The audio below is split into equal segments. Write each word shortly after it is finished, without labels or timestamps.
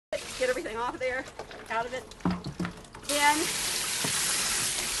get everything off of there, out of it. Then,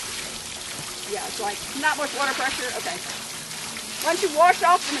 yeah, it's like not much water pressure. Okay. Once you wash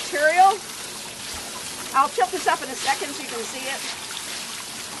off the material, I'll tilt this up in a second so you can see it.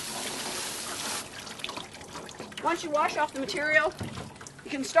 Once you wash off the material, you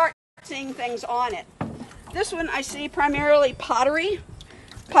can start seeing things on it. This one I see primarily pottery.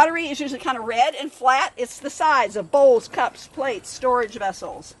 Pottery is usually kind of red and flat. It's the sides of bowls, cups, plates, storage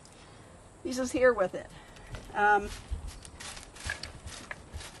vessels. This is here with it. A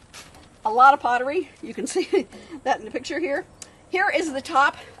lot of pottery. You can see that in the picture here. Here is the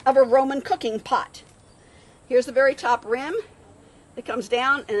top of a Roman cooking pot. Here's the very top rim. It comes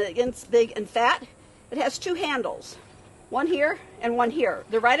down and it gets big and fat. It has two handles, one here and one here.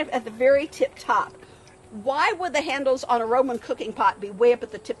 They're right up at the very tip top. Why would the handles on a Roman cooking pot be way up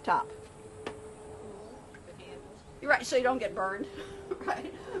at the tip top? You're right, so you don't get burned.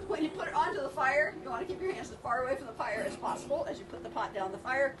 Right? When you put it onto the fire, you want to keep your hands as far away from the fire as possible as you put the pot down the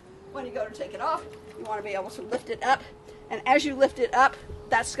fire. When you go to take it off, you want to be able to lift it up. And as you lift it up,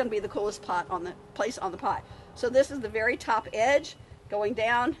 that's going to be the coolest pot on the place on the pot. So this is the very top edge, going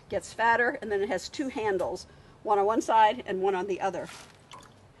down, gets fatter, and then it has two handles, one on one side and one on the other.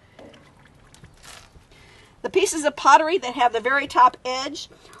 The pieces of pottery that have the very top edge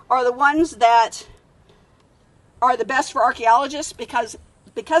are the ones that are the best for archaeologists because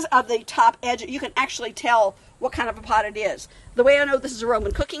of the top edge, you can actually tell what kind of a pot it is. The way I know this is a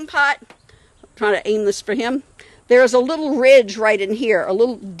Roman cooking pot, I'm trying to aim this for him, there's a little ridge right in here, a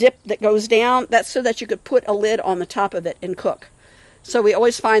little dip that goes down. That's so that you could put a lid on the top of it and cook. So we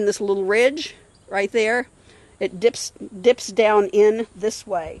always find this little ridge right there. It dips down in this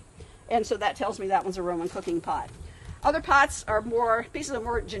way. And so that tells me that one's a Roman cooking pot. Other pots are more, pieces are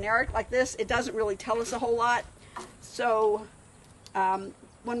more generic like this. It doesn't really tell us a whole lot. So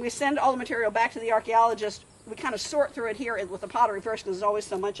when we send all the material back to the archaeologist, we kind of sort through it here with the pottery first because there's always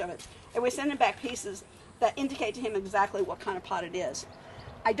so much of it. And we send him back pieces that indicate to him exactly what kind of pot it is.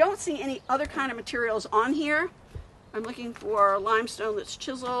 I don't see any other kind of materials on here. I'm looking for limestone that's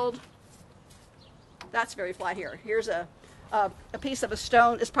chiseled. That's very flat here. Here's a piece of a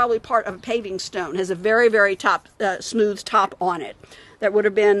stone. It's probably part of a paving stone. It has a very, very top, smooth top on it. That would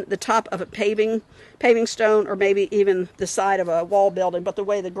have been the top of a paving stone, or maybe even the side of a wall building. But the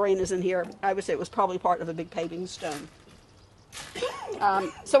way the grain is in here, I would say it was probably part of a big paving stone.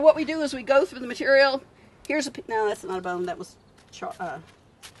 So what we do is we go through the material. Here's a, no, that's not a bone. That was,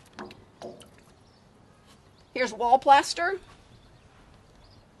 here's wall plaster.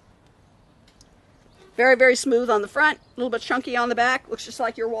 Very, very smooth on the front, a little bit chunky on the back. Looks just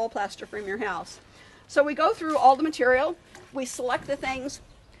like your wall plaster from your house. So we go through all the material. We select the things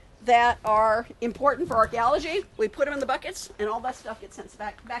that are important for archaeology. We put them in the buckets, and all that stuff gets sent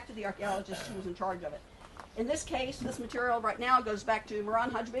back to the archaeologist who's in charge of it. In this case, this material right now goes back to Moran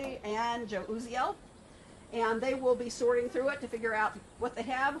Hujby and Joe Uziel. And they will be sorting through it to figure out what they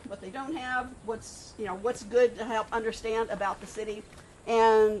have, what they don't have, what's good to help understand about the city,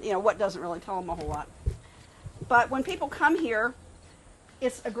 and what doesn't really tell them a whole lot. But when people come here,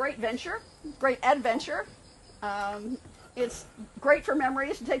 it's a great venture, great adventure. It's great for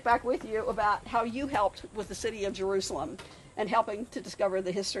memories to take back with you about how you helped with the city of Jerusalem and helping to discover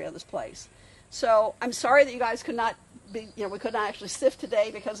the history of this place. So I'm sorry that you guys could not be, we could not actually sift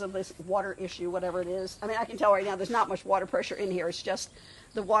today because of this water issue, whatever it is. I mean, I can tell right now there's not much water pressure in here. It's just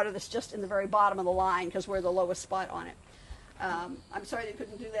the water that's just in the very bottom of the line because we're the lowest spot on it. I'm sorry that you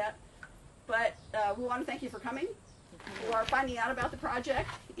couldn't do that, but we want to thank you for coming, for finding out about the project.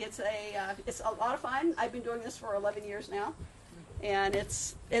 It's a lot of fun. I've been doing this for 11 years now, and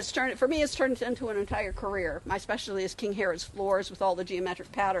it's turned into an entire career. My specialty is King Herod's floors with all the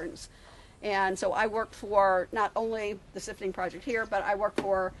geometric patterns. And so I work for not only the Sifting project here, but I work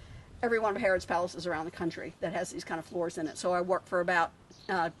for every one of Herod's palaces around the country that has these kind of floors in it. So I work for about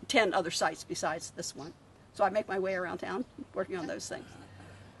 10 other sites besides this one. So I make my way around town working on those things.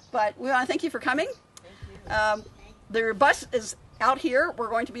 But we want to thank you for coming. The bus is out here. We're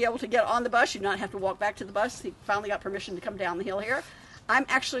going to be able to get on the bus. You do not have to walk back to the bus. He finally got permission to come down the hill here. I'm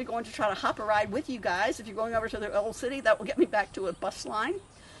actually going to try to hop a ride with you guys. If you're going over to the old city, that will get me back to a bus line.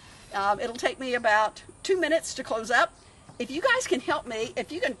 It'll take me about 2 minutes to close up. If you guys can help me,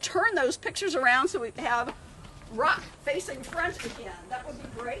 if you can turn those pictures around so we have rock facing front again, that would be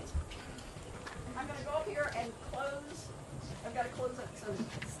great. I'm going to go up here and close. I've got to close up some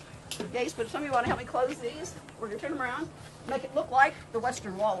gates, but if some of you want to help me close these, we're going to turn them around, make it look like the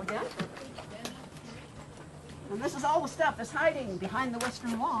Western Wall again. And this is all the stuff that's hiding behind the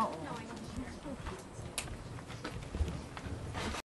Western Wall.